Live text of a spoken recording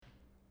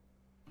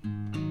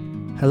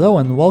Hello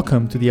and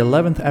welcome to the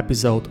 11th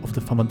episode of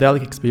the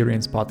Pharmaceutic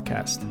Experience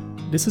podcast.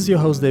 This is your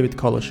host David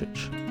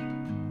Kolosic.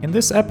 In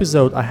this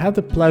episode, I had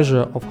the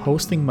pleasure of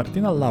hosting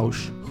Martina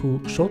Lauš,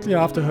 who shortly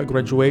after her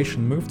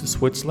graduation moved to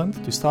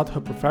Switzerland to start her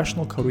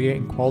professional career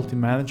in quality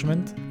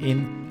management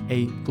in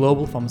a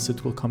global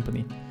pharmaceutical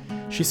company.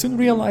 She soon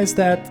realized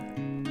that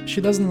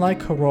she doesn't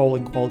like her role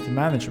in quality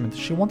management.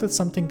 She wanted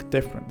something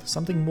different,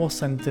 something more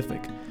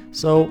scientific.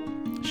 So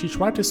she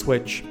tried to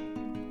switch.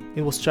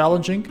 It was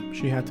challenging,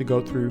 she had to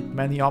go through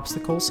many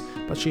obstacles,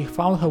 but she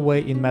found her way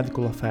in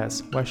medical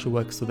affairs, where she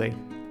works today.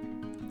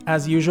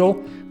 As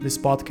usual, this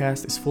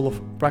podcast is full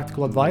of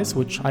practical advice,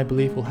 which I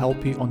believe will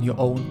help you on your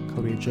own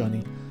career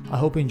journey. I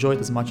hope you enjoyed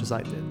as much as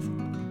I did.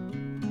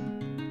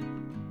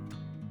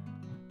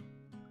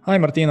 Hi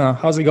Martina,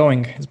 how's it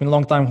going? It's been a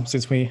long time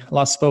since we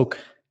last spoke.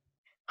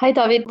 Hi,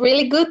 David.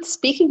 Really good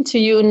speaking to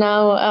you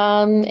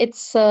now.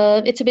 It's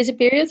a busy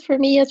period for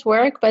me at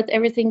work, but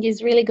everything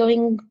is really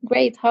going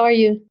great. How are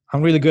you?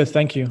 I'm really good,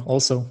 thank you.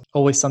 Also,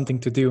 always something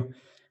to do.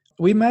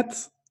 We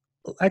met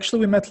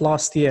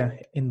last year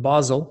in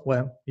Basel,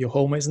 where your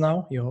home is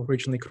now. You're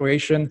originally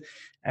Croatian,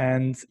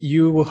 and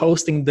you were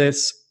hosting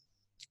this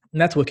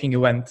networking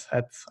event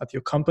at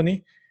your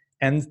company.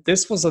 And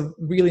this was a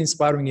really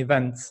inspiring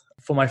event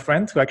for my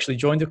friend who actually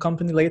joined your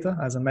company later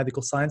as a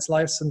medical science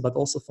license, but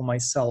also for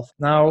myself.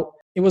 Now,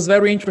 it was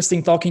very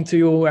interesting talking to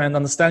you and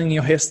understanding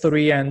your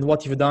history and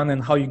what you've done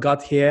and how you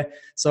got here.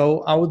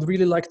 So I would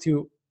really like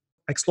to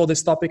explore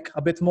this topic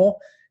a bit more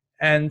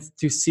and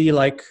to see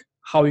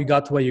how you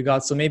got to where you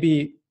got. So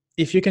maybe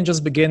if you can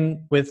just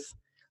begin with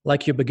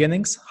your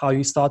beginnings, how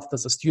you started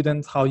as a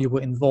student, how you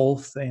were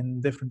involved in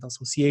different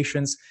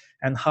associations,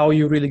 and how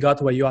you really got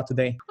to where you are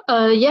today.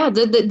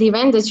 The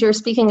event that you're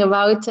speaking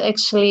about,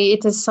 actually,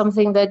 it is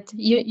something that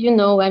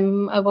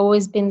I've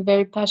always been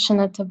very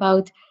passionate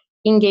about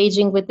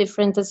engaging with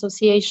different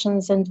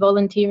associations and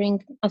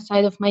volunteering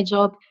aside of my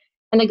job.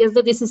 And I guess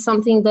that this is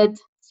something that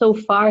so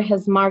far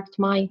has marked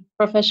my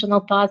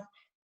professional path.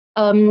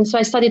 So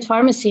I studied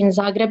pharmacy in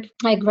Zagreb.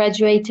 I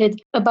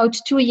graduated about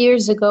 2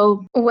 years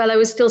ago. While I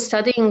was still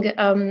studying,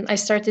 I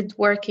started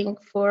working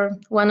for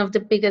one of the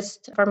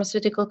biggest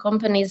pharmaceutical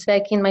companies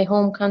back in my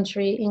home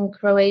country in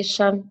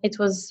Croatia. It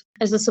was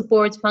as a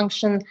support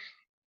function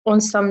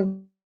on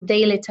some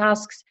daily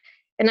tasks.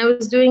 And I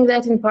was doing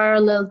that in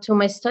parallel to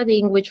my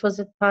studying, which was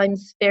at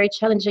times very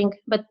challenging.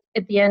 But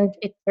at the end,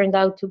 it turned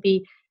out to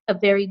be a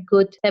very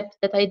good step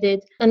that I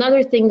did.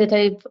 Another thing that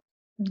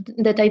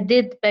I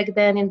did back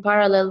then in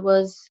parallel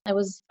was I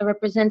was a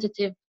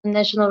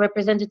national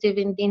representative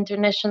in the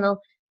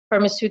International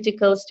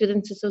Pharmaceutical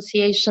Students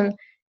Association,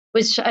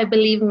 which I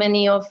believe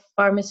many of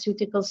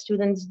pharmaceutical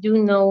students do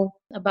know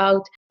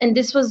about. And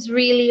this was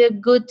really a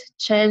good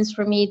chance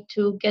for me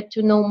to get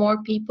to know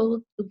more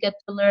people, to get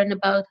to learn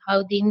about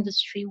how the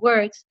industry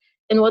works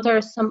and what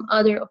are some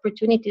other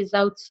opportunities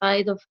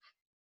outside of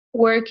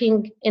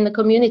working in a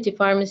community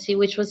pharmacy,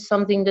 which was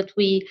something that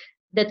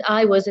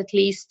I was at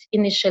least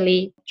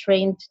initially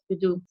trained to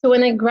do. So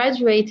when I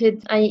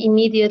graduated, I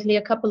immediately,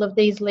 a couple of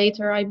days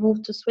later, I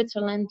moved to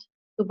Switzerland,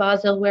 to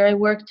Basel, where I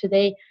work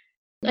today.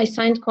 I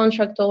signed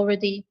contract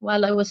already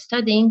while I was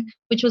studying,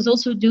 which was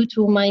also due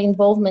to my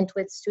involvement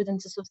with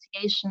student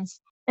associations.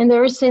 And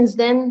ever since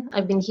then,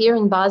 I've been here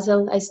in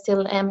Basel. I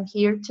still am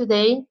here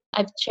today.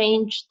 I've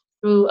changed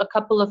through a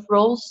couple of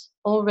roles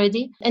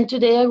already. And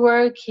today I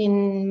work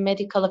in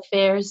medical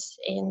affairs,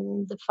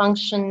 in the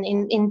function,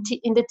 in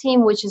the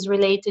team which is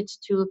related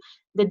to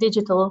the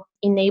digital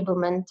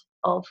enablement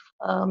of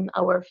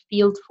our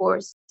field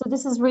force. So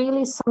this is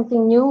really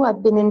something new.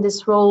 I've been in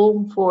this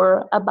role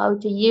for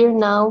about a year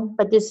now,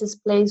 but this is a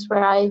place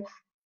where I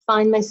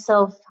find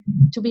myself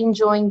to be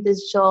enjoying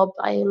this job.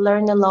 I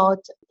learn a lot.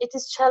 It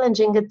is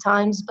challenging at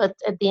times, but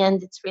at the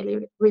end, it's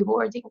really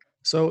rewarding.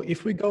 So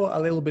if we go a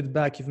little bit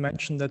back, you've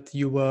mentioned that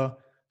you were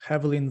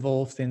heavily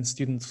involved in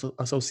student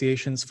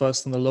associations,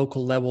 first on the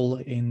local level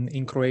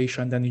in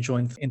Croatia, and then you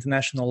joined the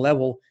international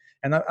level.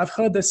 And I've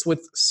heard this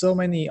with so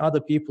many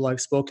other people I've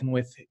spoken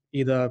with,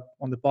 either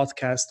on the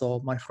podcast or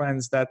my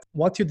friends, that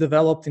what you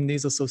developed in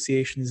these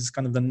associations is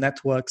kind of the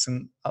networks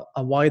and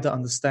a wider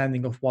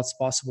understanding of what's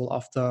possible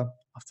after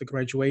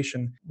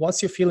graduation.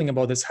 What's your feeling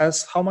about this?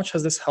 How much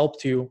has this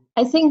helped you?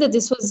 I think that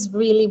this was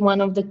really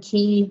one of the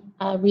key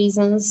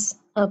reasons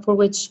for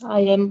which I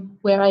am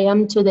where I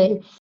am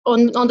today.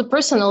 On the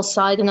personal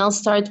side, and I'll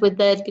start with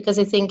that because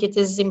I think it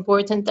is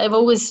important, I've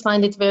always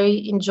found it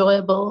very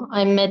enjoyable.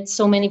 I met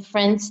so many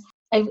friends.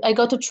 I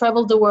got to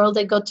travel the world.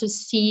 I got to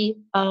see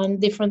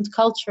different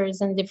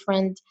cultures and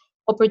different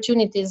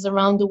opportunities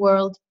around the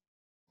world.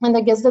 And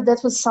I guess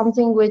that was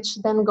something which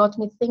then got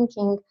me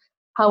thinking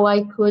how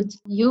I could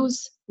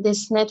use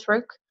this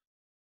network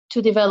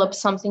to develop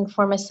something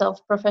for myself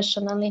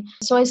professionally.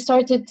 So I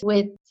started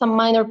with some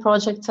minor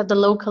projects at the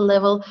local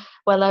level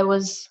while I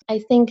was, I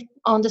think,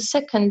 on the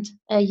second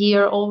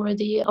year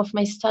already of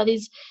my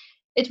studies.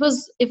 It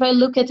was, if I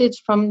look at it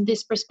from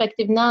this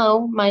perspective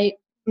now, my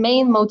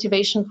main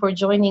motivation for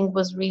joining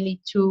was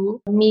really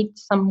to meet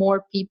some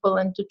more people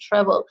and to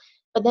travel.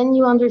 But then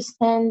you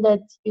understand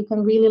that you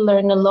can really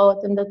learn a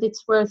lot and that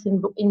it's worth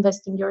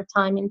investing your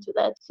time into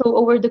that. So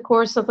over the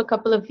course of a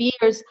couple of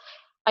years,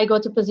 I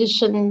got a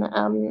position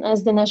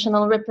as the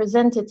national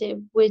representative,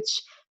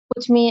 which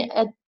put me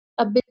at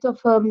a bit of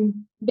a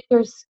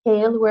bigger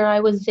scale where I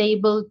was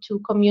able to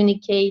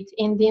communicate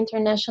in the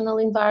international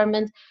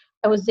environment.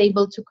 I was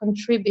able to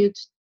contribute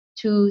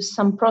to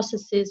some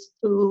processes,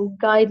 to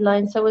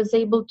guidelines. I was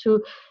able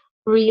to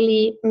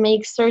really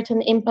make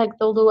certain impact,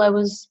 although I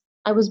was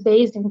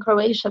based in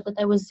Croatia, but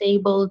I was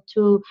able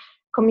to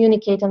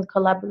communicate and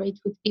collaborate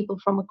with people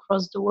from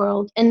across the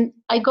world. And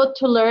I got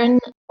to learn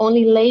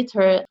only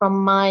later from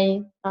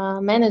my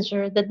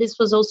manager that this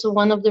was also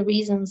one of the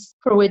reasons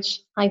for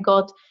which I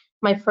got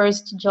my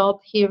first job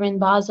here in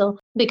Basel,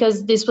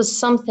 because this was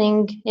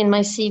something in my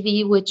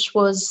CV which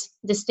was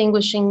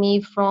distinguishing me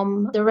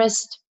from the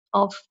rest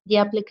of the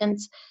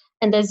applicants.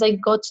 And as I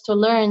got to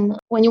learn,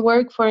 when you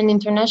work for an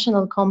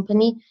international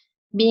company,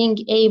 being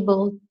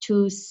able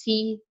to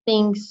see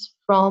things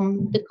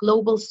from the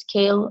global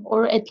scale,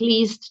 or at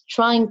least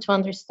trying to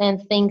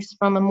understand things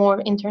from a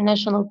more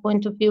international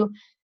point of view,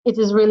 it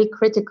is really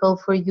critical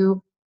for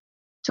you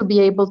to be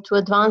able to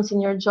advance in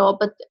your job,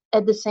 but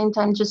at the same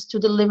time just to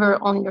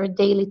deliver on your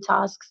daily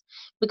tasks.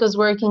 Because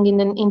working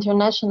in an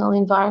international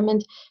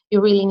environment,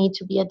 you really need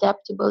to be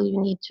adaptable. You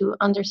need to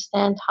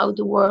understand how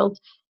the world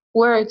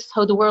works,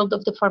 how the world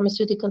of the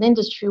pharmaceutical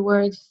industry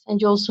works, and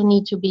you also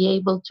need to be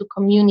able to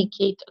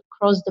communicate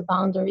across the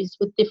boundaries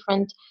with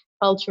different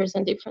cultures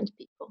and different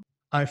people.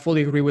 I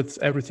fully agree with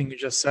everything you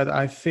just said.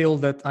 I feel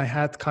that I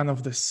had kind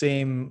of the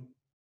same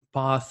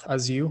path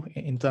as you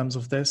in terms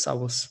of this. I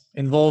was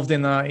involved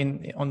in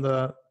on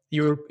the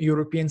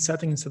European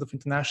setting instead of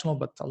international,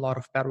 but a lot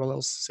of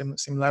parallels,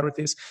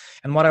 similarities.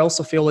 And what I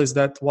also feel is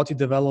that what you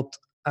developed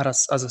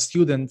as a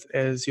student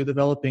is you're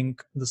developing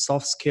the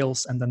soft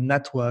skills and the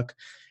network.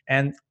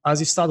 And as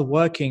you start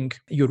working,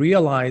 you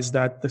realize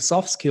that the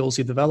soft skills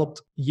you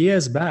developed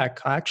years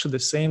back are actually the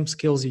same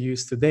skills you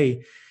use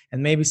today.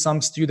 And maybe some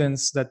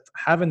students that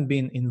haven't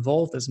been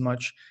involved as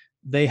much,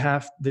 they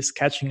have this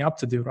catching up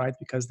to do, right?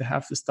 Because they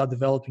have to start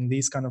developing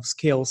these kind of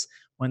skills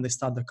when they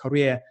start their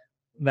career,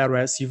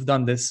 whereas you've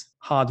done this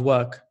hard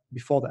work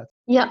before that.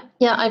 Yeah,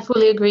 I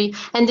fully agree.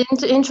 And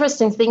the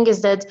interesting thing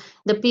is that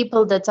the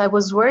people that I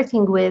was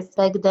working with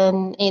back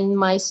then in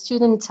my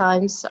student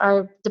times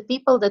are the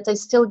people that I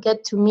still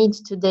get to meet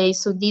today.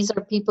 So these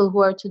are people who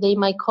are today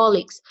my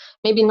colleagues,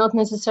 maybe not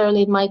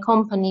necessarily in my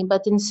company,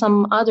 but in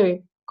some other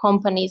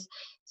companies.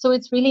 So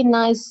it's really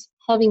nice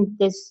having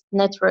this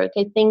network.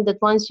 I think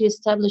that once you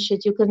establish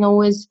it, you can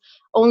always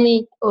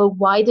only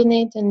widen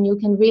it, and you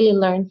can really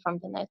learn from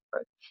the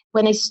network.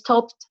 When I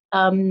stopped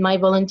my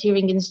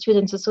volunteering in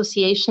students'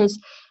 associations,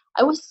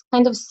 I was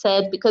kind of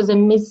sad because I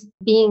miss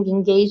being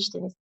engaged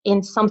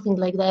in something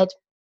like that.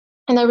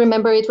 And I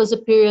remember it was a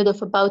period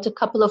of about a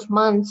couple of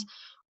months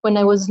when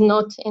I was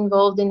not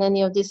involved in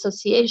any of the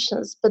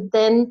associations. But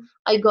then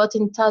I got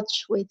in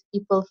touch with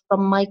people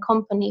from my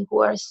company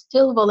who are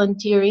still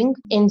volunteering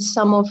in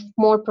some of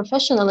more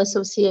professional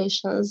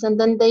associations. And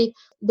then they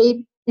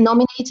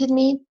nominated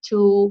me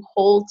to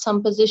hold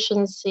some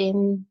positions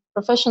in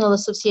professional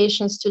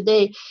associations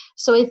today.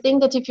 So I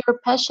think that if you're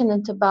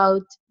passionate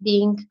about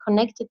being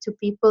connected to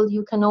people,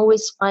 you can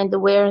always find a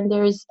way, and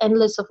there is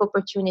endless of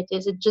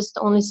opportunities. It just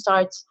only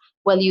starts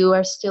while you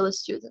are still a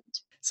student.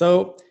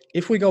 So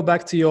if we go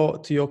back to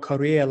your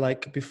career,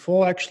 like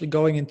before actually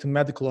going into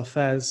medical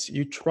affairs,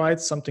 you tried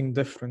something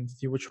different.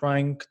 You were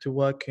trying to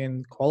work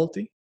in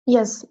quality?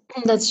 Yes,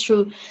 that's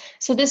true.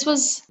 So this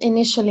was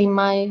initially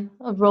my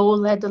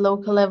role at the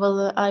local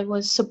level. I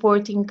was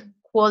supporting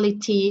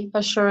quality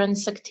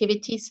assurance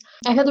activities.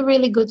 I had a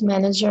really good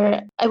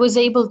manager. I was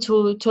able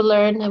to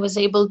learn. I was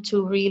able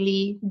to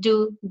really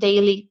do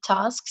daily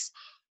tasks.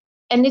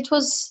 And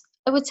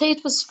I would say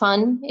it was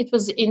fun. It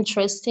was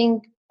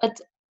interesting, but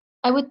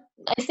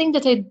I think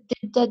that I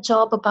did that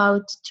job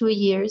about 2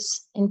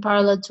 years in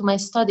parallel to my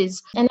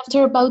studies. And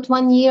after about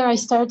 1 year, I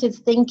started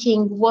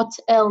thinking what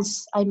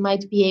else I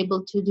might be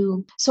able to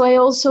do. So I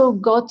also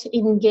got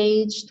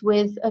engaged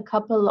with a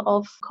couple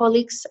of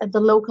colleagues at the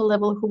local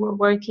level who were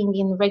working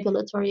in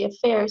regulatory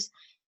affairs.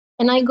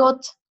 And I got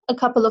a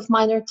couple of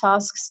minor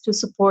tasks to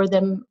support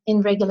them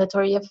in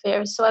regulatory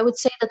affairs. So I would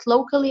say that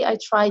locally, I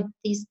tried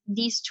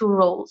these two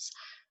roles.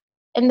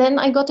 And then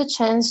I got a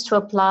chance to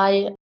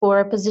apply for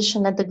a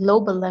position at the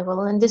global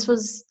level. And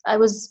I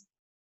was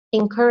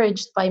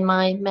encouraged by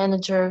my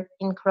manager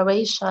in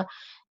Croatia.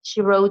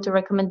 She wrote a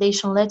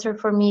recommendation letter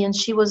for me, and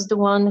she was the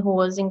one who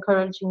was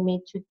encouraging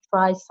me to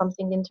try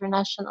something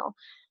international.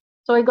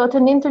 So I got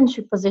an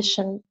internship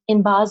position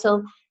in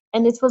Basel,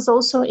 and it was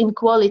also in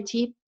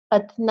quality,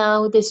 but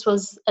now this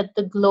was at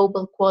the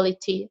global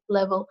quality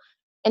level.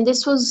 And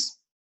this was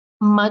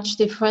much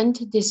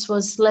different. This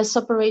was less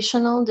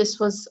operational. This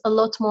was a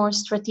lot more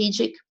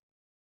strategic,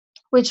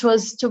 which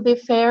was, to be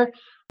fair,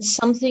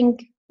 something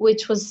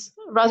which was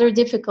rather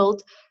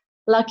difficult.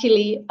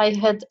 Luckily, I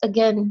had,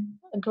 again,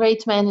 a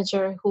great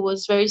manager who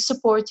was very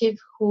supportive,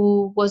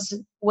 who was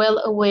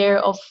well aware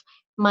of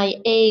my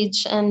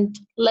age and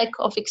lack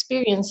of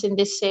experience in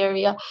this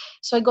area.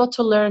 So I got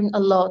to learn a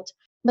lot.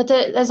 But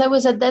as I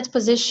was at that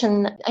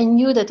position, I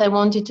knew that I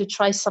wanted to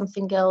try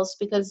something else,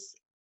 because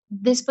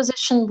this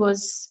position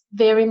was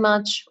very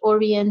much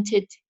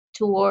oriented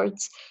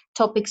towards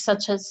topics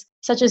such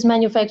as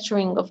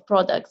manufacturing of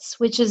products,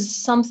 which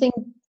is something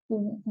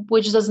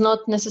which does not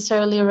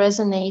necessarily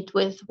resonate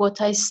with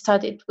what I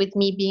studied, with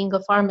me being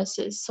a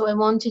pharmacist. So I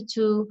wanted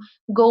to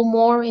go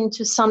more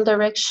into some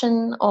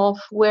direction of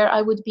where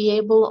I would be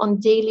able on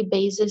daily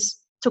basis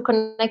to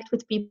connect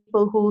with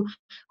people who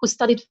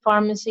studied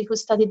pharmacy, who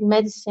studied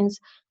medicines,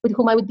 with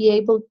whom I would be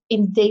able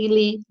in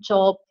daily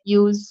job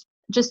use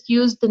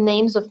the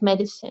names of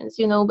medicines.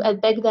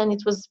 Back then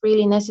it was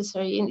really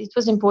necessary and it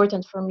was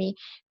important for me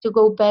to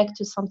go back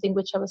to something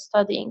which I was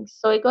studying.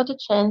 So I got a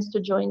chance to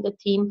join the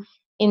team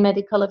in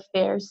medical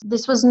affairs.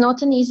 This was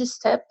not an easy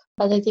step,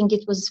 but I think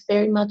it was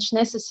very much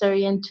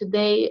necessary. And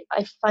today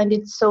I find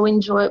it so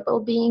enjoyable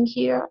being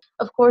here.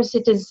 Of course,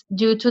 it is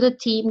due to the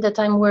team that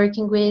I'm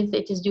working with.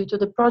 It is due to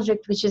the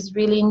project, which is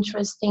really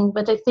interesting.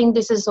 But I think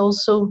this is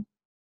also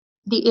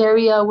the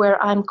area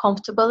where I'm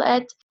comfortable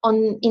at.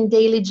 In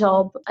daily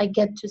job, I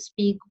get to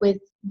speak with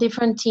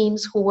different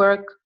teams who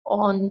work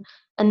on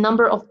a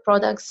number of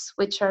products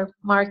which are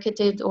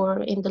marketed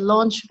or in the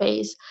launch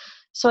phase.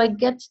 So I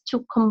get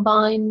to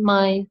combine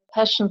my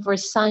passion for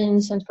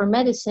science and for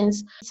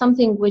medicines,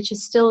 something which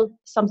is still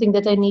something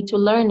that I need to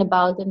learn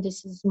about. And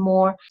this is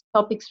more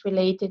topics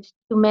related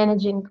to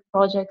managing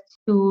projects,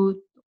 to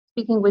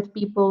speaking with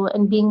people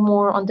and being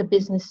more on the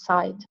business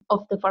side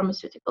of the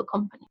pharmaceutical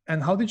company.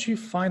 And how did you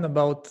find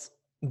about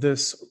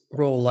this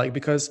role?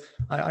 Because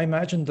I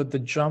imagine that the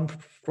jump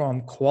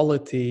from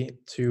quality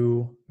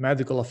to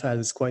medical affairs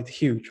is quite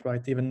huge,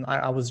 right? Even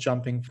I was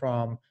jumping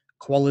from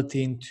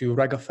quality into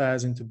reg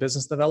affairs into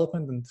business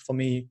development. And for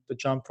me, the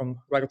jump from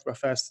regulatory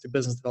affairs to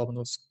business development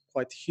was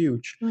quite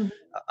huge.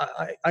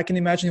 I can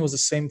imagine it was the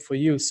same for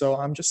you. So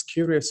I'm just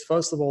curious,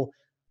 first of all,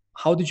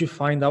 how did you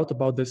find out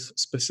about this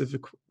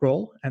specific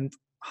role? And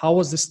how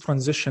was this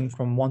transition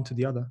from one to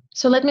the other?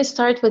 So let me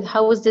start with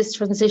how was this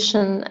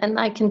transition, and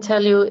I can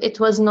tell you it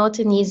was not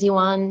an easy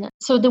one.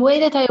 So the way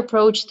that I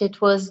approached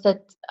it was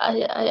that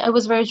I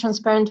was very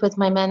transparent with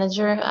my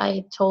manager.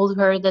 I told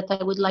her that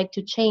I would like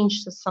to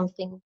change to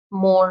something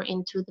more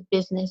into the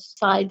business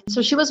side.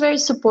 So she was very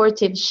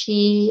supportive.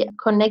 She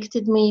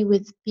connected me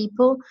with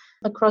people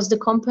across the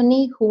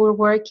company who were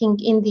working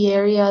in the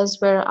areas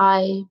where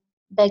I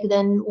back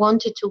then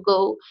wanted to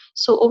go.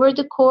 So over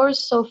the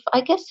course of,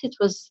 I guess it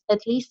was at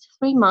least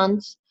 3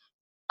 months,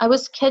 I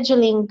was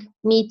scheduling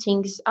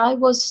meetings. I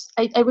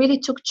really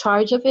took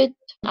charge of it.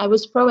 I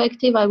was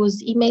proactive. I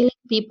was emailing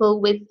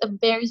people with a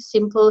very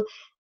simple,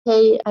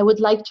 hey, I would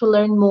like to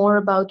learn more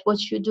about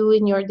what you do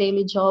in your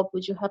daily job.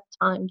 Would you have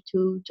time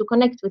to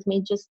connect with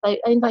me? I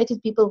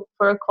invited people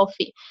for a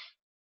coffee.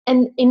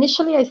 And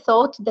initially I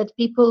thought that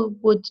people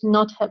would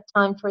not have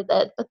time for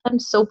that, but I'm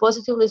so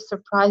positively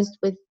surprised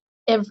with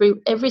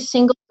every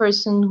single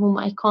person whom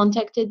I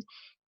contacted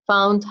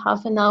found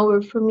half an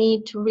hour for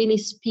me to really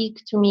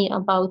speak to me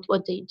about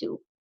what they do.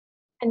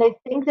 And I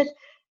think that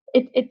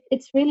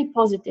it's really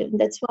positive.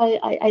 That's why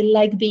I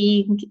like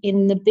being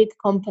in a big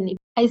company.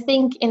 I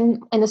think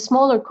in a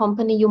smaller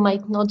company, you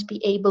might not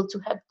be able to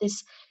have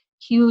this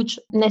huge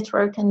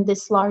network and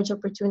this large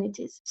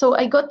opportunities. So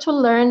I got to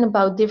learn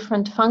about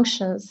different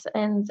functions.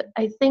 And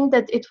I think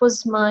that it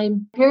was my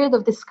period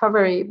of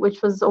discovery,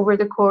 which was over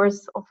the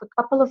course of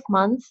a couple of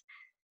months.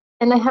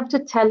 And I have to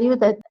tell you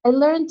that I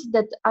learned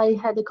that I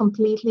had a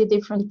completely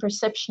different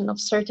perception of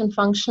certain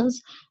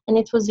functions, and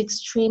it was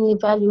extremely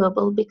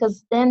valuable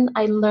because then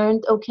I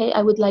learned, okay,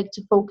 I would like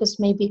to focus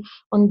maybe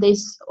on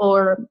this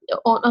or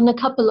on a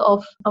couple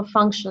of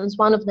functions.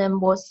 One of them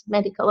was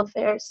medical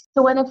affairs.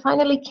 So when I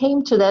finally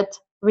came to that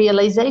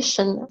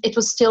realization, it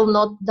was still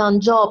not done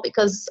job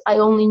because I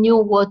only knew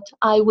what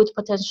I would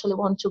potentially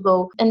want to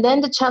go. And then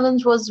the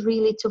challenge was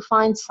really to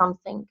find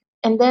something.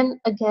 And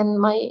then again,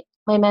 my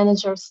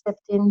manager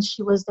stepped in.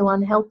 She was the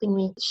one helping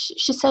me.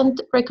 She sent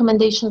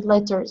recommendation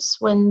letters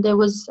when there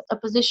was a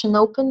position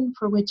open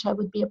for which I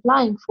would be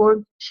applying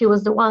for. She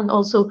was the one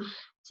also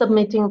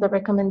submitting the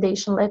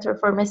recommendation letter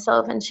for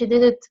myself, and she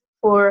did it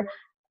for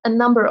a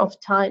number of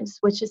times,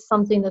 which is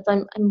something that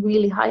I'm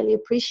really highly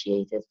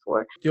appreciated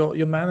for.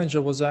 Your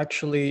manager was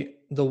actually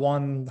the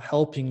one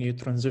helping you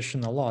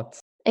transition a lot.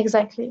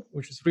 Exactly.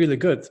 Which is really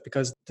good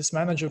because this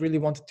manager really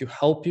wanted to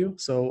help you.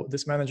 So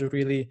this manager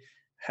really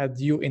had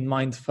you in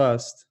mind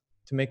first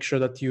to make sure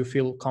that you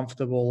feel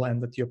comfortable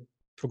and that you're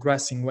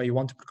progressing where you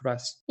want to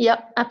progress.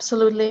 Yeah,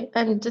 absolutely.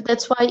 And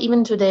that's why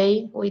even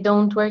today we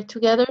don't work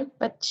together,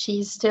 but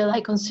she's still, I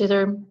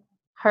consider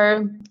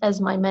her as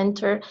my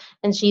mentor,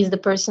 and she's the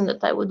person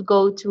that I would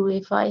go to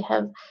if I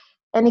have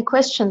any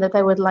question that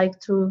I would like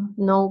to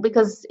know,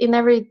 because in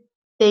every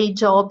day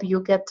job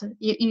you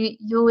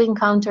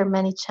encounter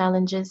many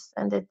challenges,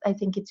 and I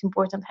think it's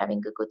important having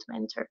a good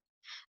mentor.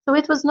 So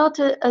it was not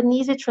an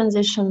easy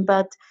transition,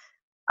 but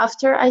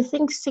After, I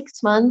think,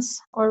 6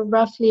 months or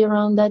roughly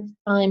around that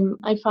time,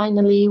 I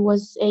finally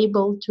was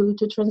able to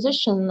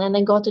transition, and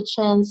I got a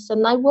chance.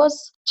 And I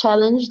was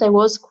challenged, I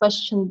was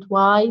questioned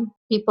why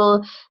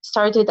people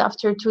started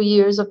after 2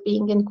 years of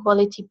being in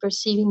quality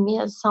perceiving me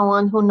as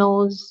someone who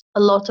knows a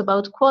lot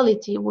about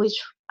quality, which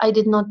I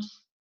did not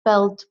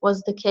felt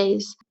was the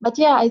case. But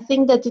yeah, I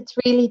think that it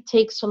really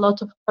takes a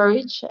lot of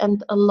courage and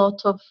a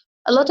lot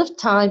of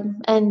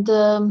time, and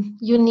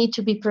you need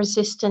to be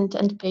persistent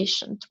and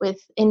patient with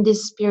in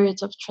this period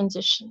of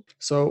transition.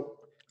 So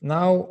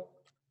now,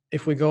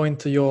 if we go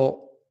into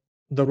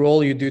the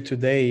role you do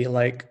today,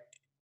 like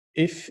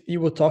if you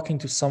were talking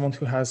to someone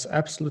who has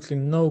absolutely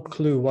no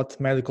clue what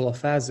medical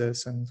affairs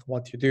is and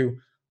what you do,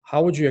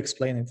 how would you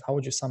explain it? How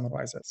would you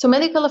summarize it? So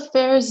medical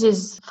affairs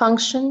is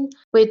function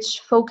which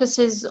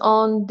focuses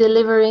on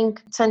delivering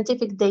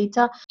scientific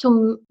data to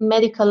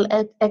medical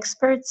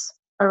experts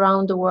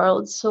around the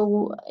world.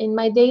 So in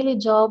my daily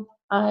job,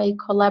 I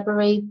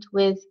collaborate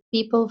with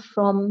people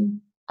from,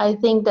 I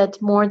think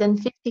that more than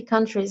 50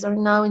 countries are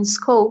now in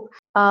scope.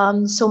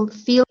 Some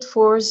field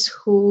force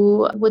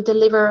who would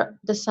deliver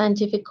the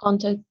scientific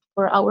content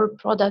for our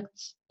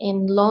products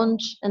in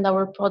launch and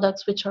our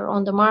products which are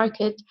on the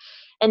market,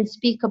 and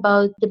speak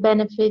about the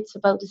benefits,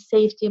 about the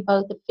safety,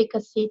 about the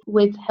efficacy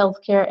with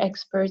healthcare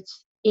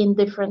experts in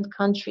different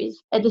countries.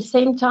 At the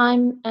same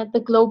time, at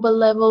the global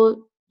level,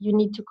 you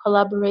need to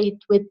collaborate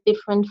with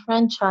different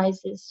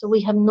franchises. So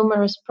we have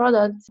numerous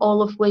products,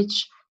 all of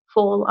which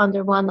fall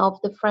under one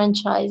of the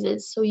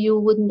franchises. So you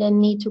would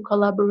then need to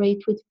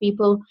collaborate with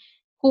people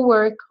who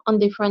work on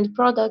different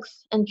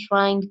products and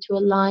trying to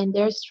align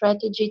their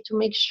strategy to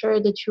make sure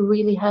that you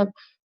really have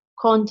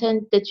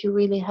content, that you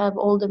really have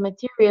all the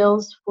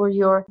materials for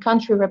your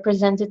country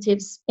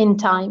representatives in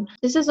time.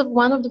 This is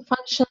one of the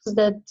functions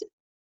that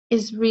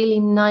is really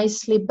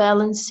nicely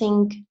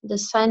balancing the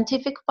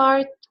scientific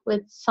part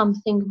with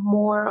something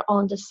more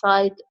on the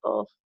side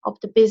of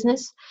the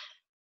business.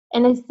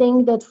 And I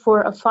think that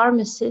for a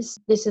pharmacist,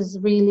 this is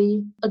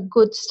really a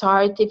good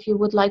start. If you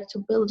would like to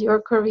build your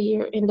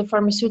career in the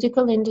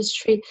pharmaceutical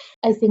industry,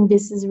 I think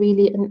this is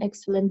really an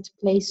excellent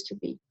place to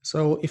be.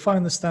 So if I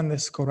understand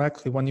this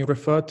correctly, when you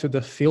refer to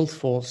the field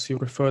force, you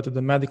refer to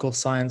the medical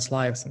science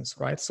license,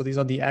 right? So these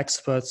are the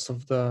experts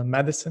of the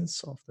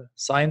medicines, of the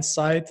science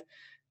side,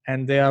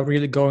 and they are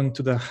really going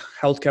to the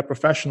healthcare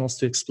professionals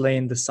to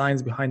explain the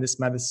science behind this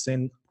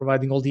medicine,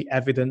 providing all the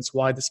evidence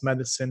why this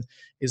medicine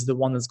is the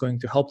one that's going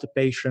to help the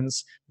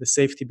patients, the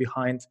safety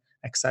behind,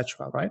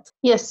 etc., right?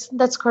 Yes,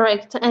 that's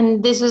correct.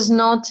 And this is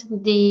not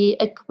the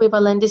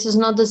equivalent, this is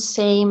not the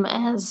same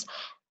as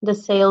the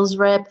sales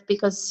rep,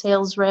 because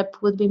sales rep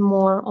would be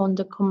more on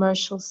the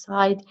commercial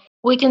side.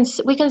 We can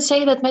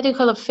say that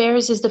medical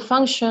affairs is the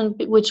function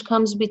which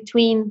comes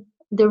between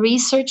the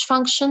research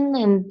function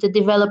and the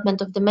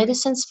development of the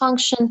medicines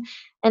function.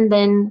 And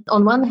then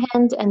on one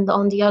hand and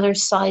on the other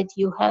side,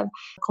 you have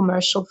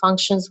commercial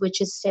functions, which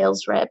is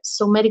sales reps.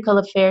 So medical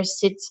affairs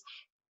sits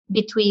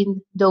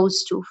between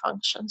those two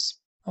functions.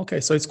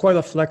 Okay, so it's quite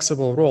a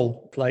flexible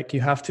role. Like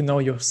you have to know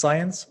your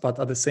science, but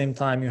at the same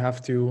time, you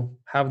have to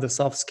have the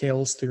soft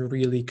skills to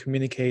really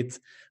communicate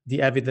the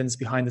evidence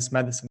behind this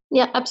medicine.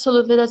 Yeah,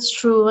 absolutely. That's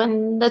true.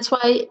 And that's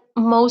why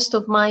most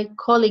of my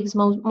colleagues,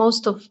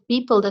 most of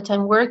people that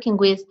I'm working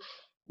with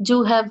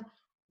do have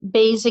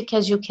basic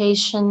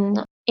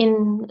education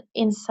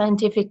in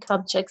scientific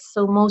subjects.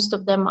 So most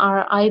of them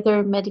are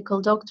either medical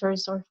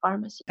doctors or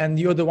pharmacists. And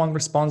you're the one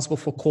responsible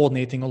for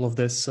coordinating all of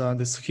this,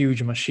 this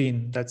huge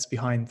machine that's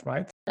behind,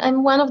 right?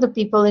 I'm one of the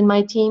people in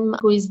my team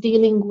who is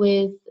dealing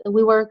with,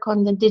 we work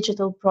on the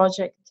digital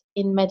project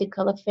in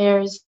medical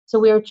affairs. So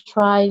we are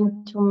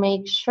trying to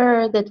make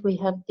sure that we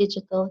have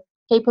digital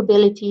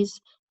capabilities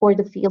for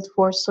the field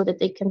force so that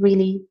they can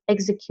really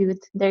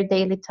execute their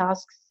daily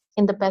tasks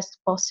in the best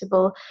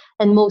possible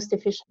and most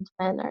efficient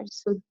manner.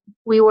 So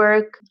we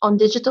work on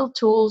digital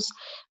tools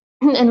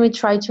and we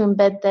try to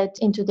embed that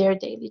into their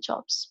daily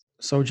jobs.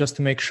 So just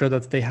to make sure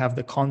that they have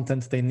the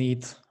content they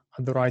need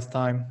at the right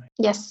time.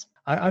 Yes.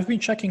 I've been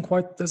checking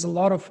there's a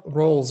lot of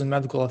roles in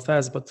medical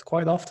affairs, but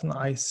quite often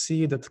I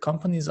see that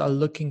companies are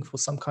looking for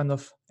some kind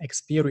of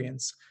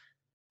experience.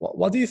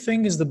 What do you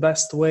think is the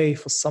best way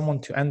for someone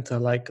to enter?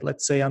 Like,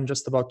 let's say I'm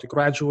just about to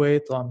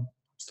graduate, or I'm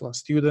still a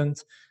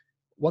student.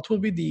 What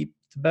would be the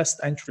best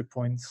entry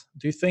point?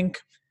 Do you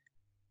think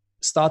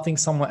starting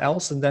somewhere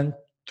else and then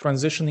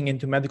transitioning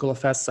into medical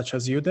affairs such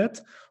as you did,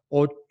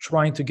 or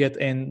trying to get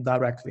in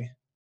directly?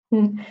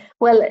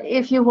 Well,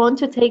 if you want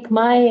to take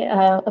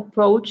my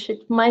approach,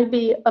 it might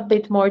be a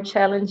bit more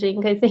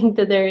challenging. I think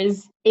that there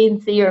is, in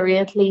theory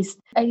at least,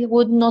 I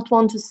would not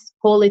want to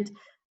call it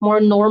more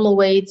normal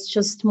way. It's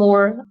just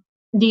more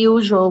the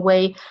usual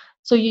way.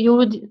 So you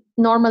would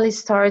normally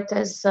start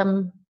as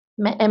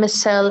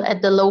MSL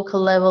at the local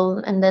level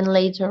and then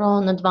later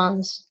on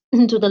advance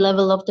to the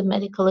level of the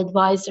medical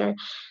advisor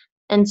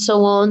and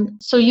so on.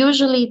 So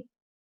usually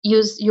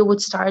you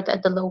would start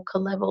at the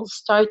local level.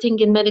 Starting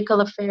in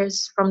medical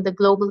affairs from the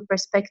global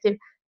perspective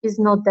is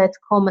not that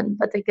common,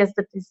 but I guess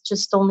that this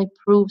just only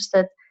proves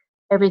that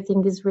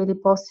everything is really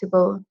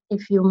possible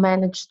if you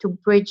manage to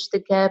bridge the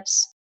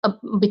gaps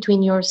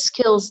between your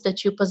skills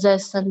that you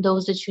possess and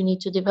those that you need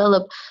to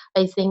develop.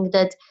 I think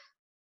that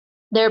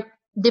there are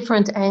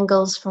different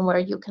angles from where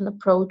you can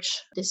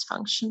approach this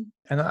function.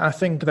 And I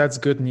think that's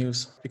good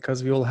news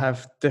because we all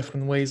have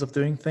different ways of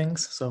doing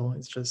things. So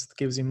it just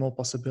gives you more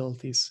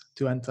possibilities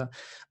to enter.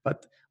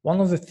 But one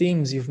of the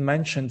themes you've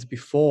mentioned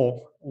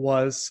before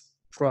was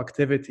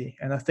proactivity.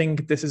 And I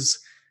think this is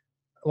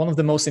one of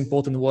the most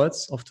important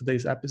words of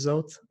today's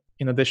episode,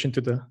 in addition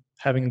to the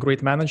having a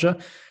great manager.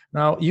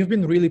 Now, you've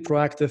been really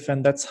proactive,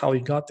 and that's how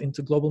you got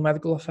into global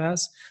medical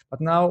affairs.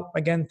 But now,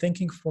 again,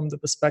 thinking from the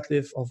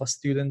perspective of a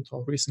student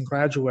or recent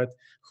graduate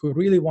who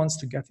really wants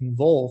to get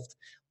involved,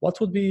 what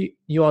would be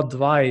your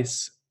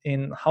advice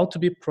in how to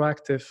be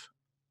proactive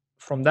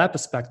from that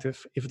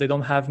perspective if they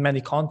don't have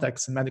many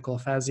contacts in medical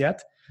affairs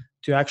yet,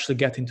 to actually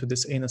get into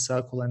this inner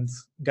circle and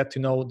get to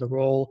know the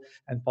role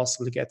and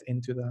possibly get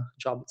into the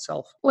job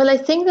itself? Well, I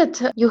think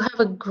that you have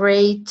a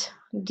great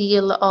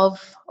deal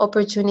of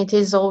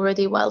opportunities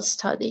already while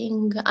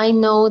studying. I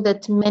know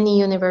that many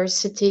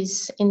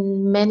universities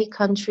in many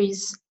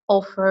countries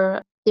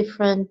offer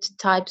different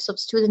types of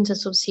student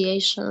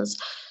associations.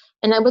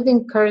 And I would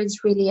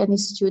encourage really any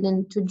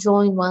student to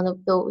join one of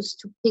those,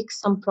 to pick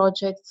some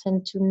projects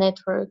and to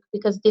network,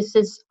 because this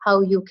is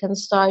how you can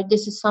start.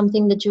 This is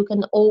something that you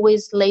can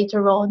always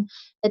later on,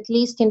 at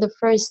least in the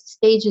first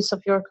stages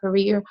of your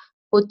career,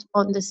 put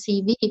on the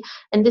CV.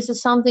 And this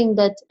is something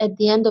that at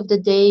the end of the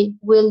day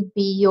will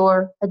be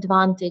your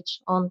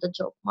advantage on the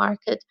job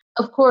market.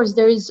 Of course,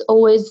 there is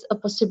always a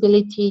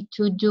possibility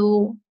to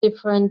do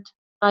different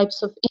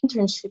types of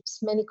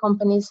internships. Many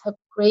companies have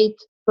great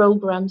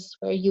programs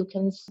where you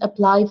can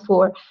apply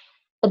for.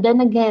 But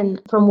then again,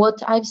 from what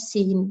I've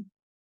seen,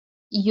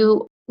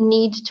 you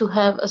need to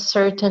have a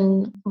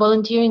certain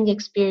volunteering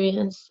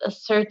experience, a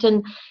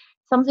certain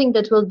something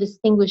that will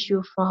distinguish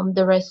you from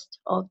the rest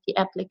of the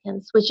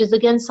applicants, which is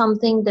again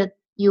something that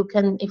you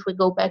can, if we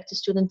go back to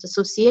student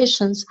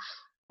associations,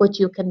 what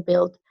you can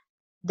build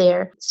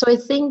there. So I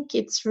think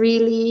it's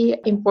really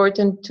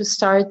important to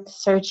start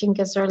searching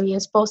as early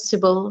as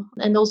possible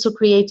and also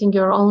creating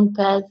your own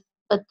path,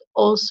 but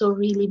also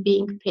really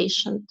being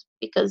patient,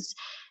 because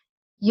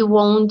you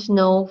won't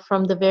know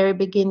from the very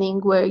beginning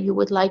where you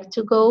would like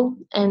to go.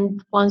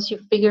 And once you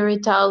figure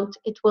it out,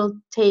 it will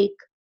take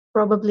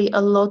probably a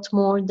lot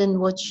more than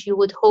what you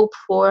would hope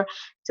for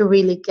to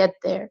really get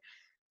there.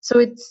 So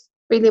it's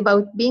really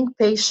about being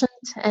patient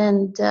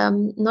and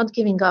not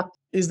giving up.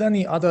 Is there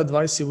any other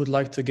advice you would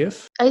like to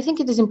give? I think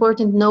it is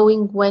important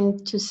knowing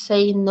when to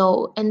say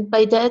no. And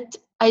by that,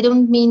 I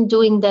don't mean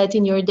doing that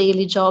in your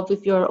daily job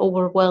if you're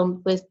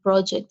overwhelmed with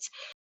projects.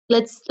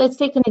 Let's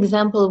take an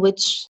example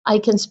which I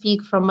can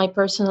speak from my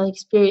personal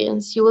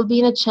experience. You will be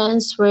in a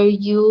chance where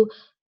you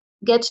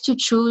get to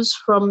choose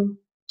from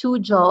two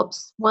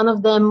jobs. One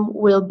of them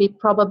will be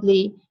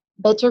probably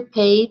better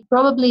paid.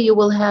 Probably you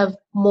will have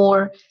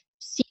more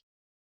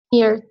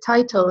senior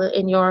title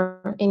in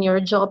your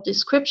job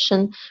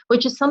description,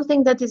 which is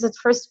something that is at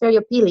first very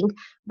appealing.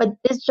 But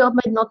this job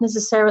might not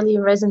necessarily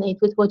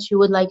resonate with what you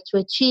would like to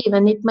achieve,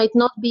 and it might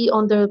not be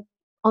on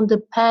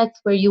the path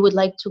where you would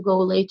like to go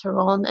later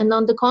on. And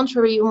on the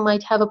contrary, you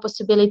might have a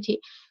possibility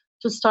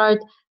to start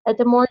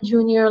at a more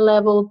junior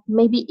level,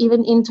 maybe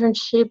even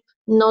internship,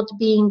 not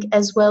being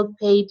as well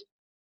paid.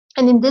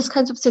 And in these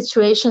kinds of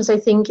situations, I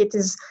think it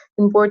is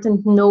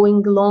important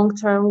knowing long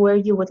term where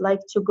you would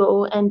like to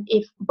go and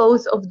if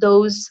both of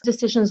those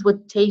decisions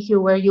would take you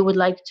where you would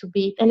like to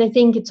be. And I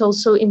think it's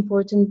also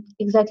important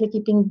exactly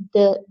keeping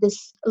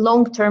this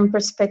long term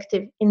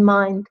perspective in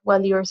mind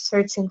while you're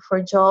searching for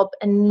a job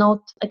and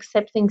not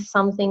accepting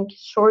something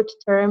short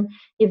term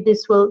if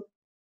this will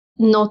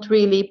not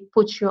really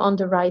put you on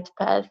the right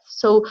path.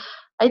 So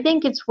I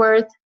think it's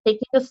worth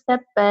taking a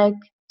step back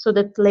so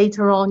that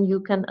later on you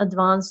can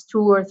advance 2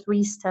 or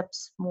 3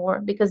 steps more,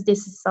 because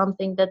this is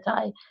something that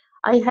I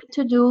had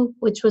to do,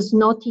 which was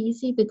not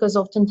easy, because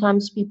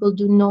oftentimes people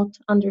do not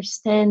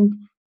understand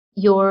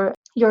your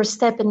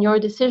step and your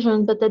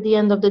decision. But at the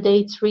end of the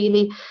day, it's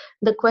really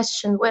the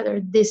question whether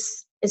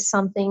this is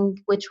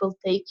something which will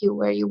take you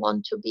where you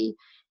want to be.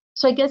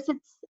 So I guess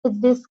it's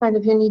this kind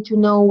of, you need to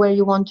know where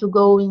you want to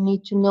go, you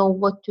need to know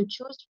what to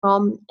choose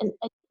from. And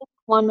I think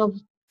one of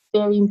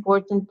very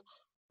important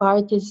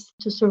part is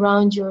to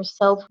surround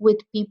yourself with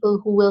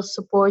people who will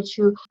support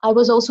you. I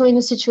was also in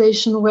a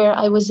situation where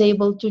I was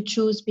able to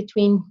choose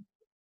between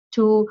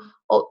two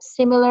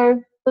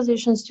similar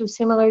positions, two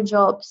similar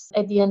jobs.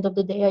 At the end of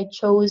the day, I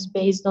chose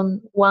based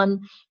on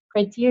one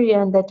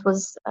criteria, and that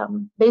was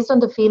based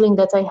on the feeling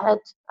that I had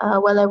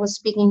while I was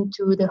speaking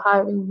to the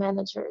hiring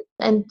manager.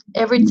 And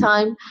every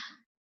time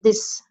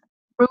this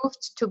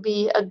proved to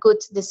be a good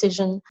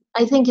decision.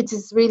 I think it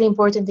is really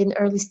important in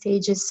early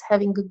stages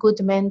having a good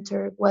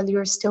mentor while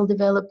you're still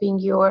developing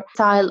your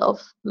style of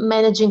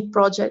managing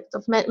project,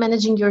 of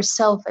managing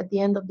yourself at the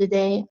end of the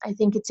day. I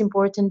think it's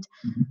important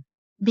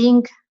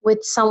being with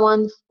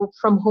someone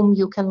from whom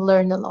you can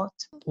learn a lot.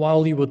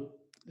 While you were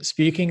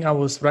speaking, I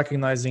was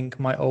recognizing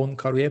my own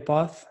career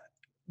path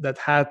that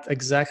had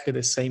exactly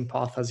the same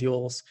path as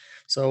yours.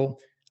 So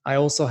I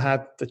also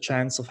had the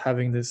chance of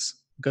having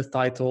this good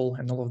title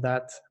and all of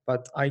that,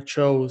 but I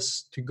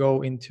chose to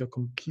go into a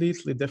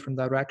completely different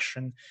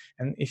direction.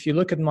 And if you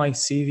look at my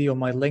CV or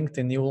my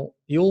LinkedIn,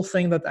 you'll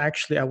think that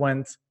actually I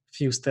went a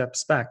few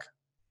steps back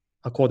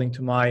according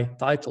to my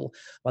title,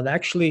 but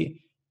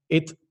actually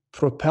it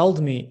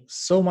propelled me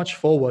so much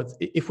forward.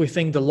 If we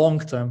think the long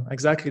term,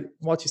 exactly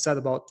what you said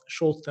about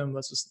short term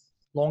versus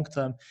long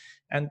term,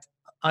 and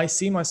I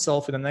see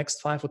myself in the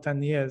next 5 or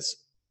 10 years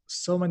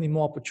so many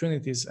more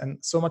opportunities and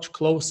so much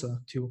closer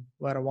to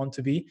where I want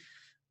to be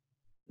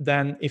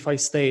than if I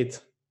stayed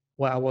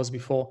where I was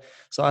before.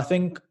 So I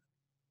think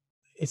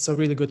it's a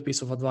really good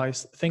piece of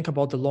advice. Think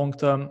about the long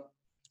term.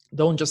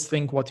 Don't just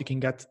think what you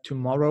can get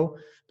tomorrow,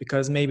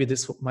 because maybe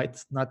this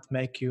might not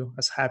make you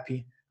as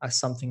happy as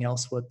something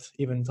else would,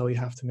 even though you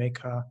have to make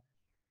a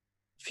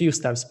few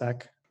steps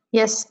back.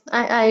 Yes,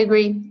 I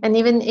agree. And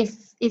even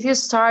if you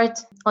start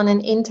on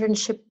an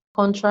internship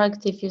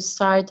contract, if you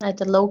start at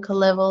the local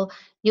level,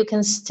 you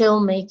can still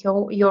make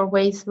your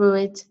way through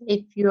it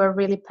if you are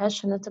really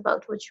passionate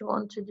about what you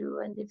want to do,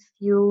 and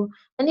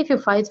if you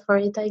fight for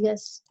it, I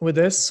guess. With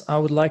this, I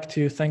would like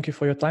to thank you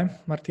for your time,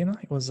 Martina.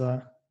 It was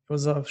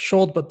a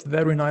short but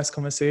very nice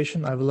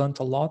conversation. I've learned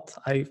a lot.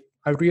 I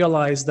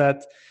realized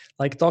that,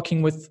 like,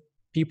 talking with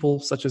people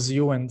such as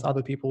you and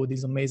other people with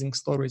these amazing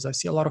stories, I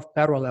see a lot of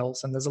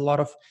parallels, and there's a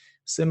lot of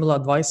similar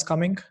advice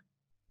coming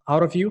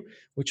out of you,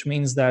 which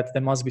means that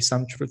there must be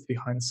some truth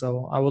behind.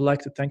 So I would like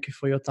to thank you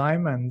for your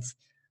time, and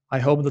I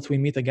hope that we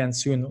meet again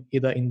soon,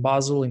 either in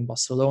Basel, in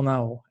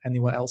Barcelona, or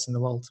anywhere else in the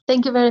world.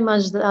 Thank you very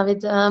much,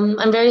 David.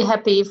 I'm very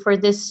happy for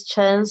this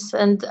chance,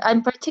 and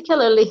I'm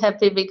particularly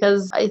happy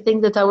because I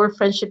think that our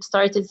friendship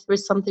started through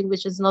something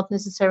which is not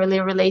necessarily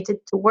related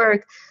to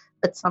work,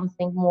 but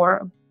something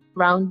more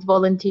around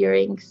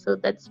volunteering. So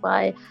that's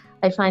why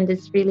I find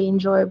this really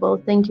enjoyable.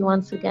 Thank you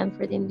once again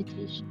for the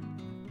invitation.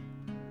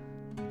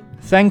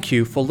 Thank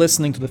you for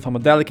listening to the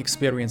Pharmadelic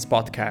Experience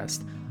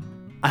podcast.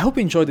 I hope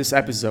you enjoyed this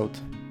episode.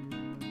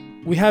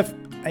 We have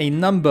a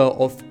number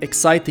of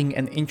exciting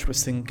and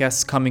interesting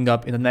guests coming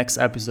up in the next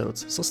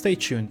episodes, so stay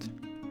tuned.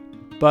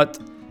 But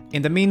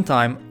in the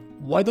meantime,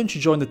 why don't you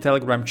join the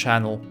Telegram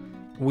channel?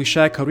 We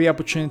share career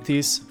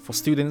opportunities for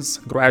students,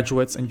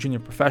 graduates, and junior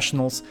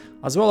professionals,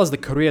 as well as the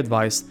career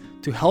advice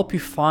to help you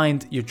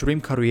find your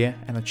dream career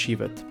and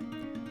achieve it.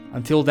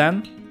 Until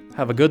then,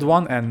 have a good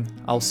one, and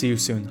I'll see you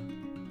soon.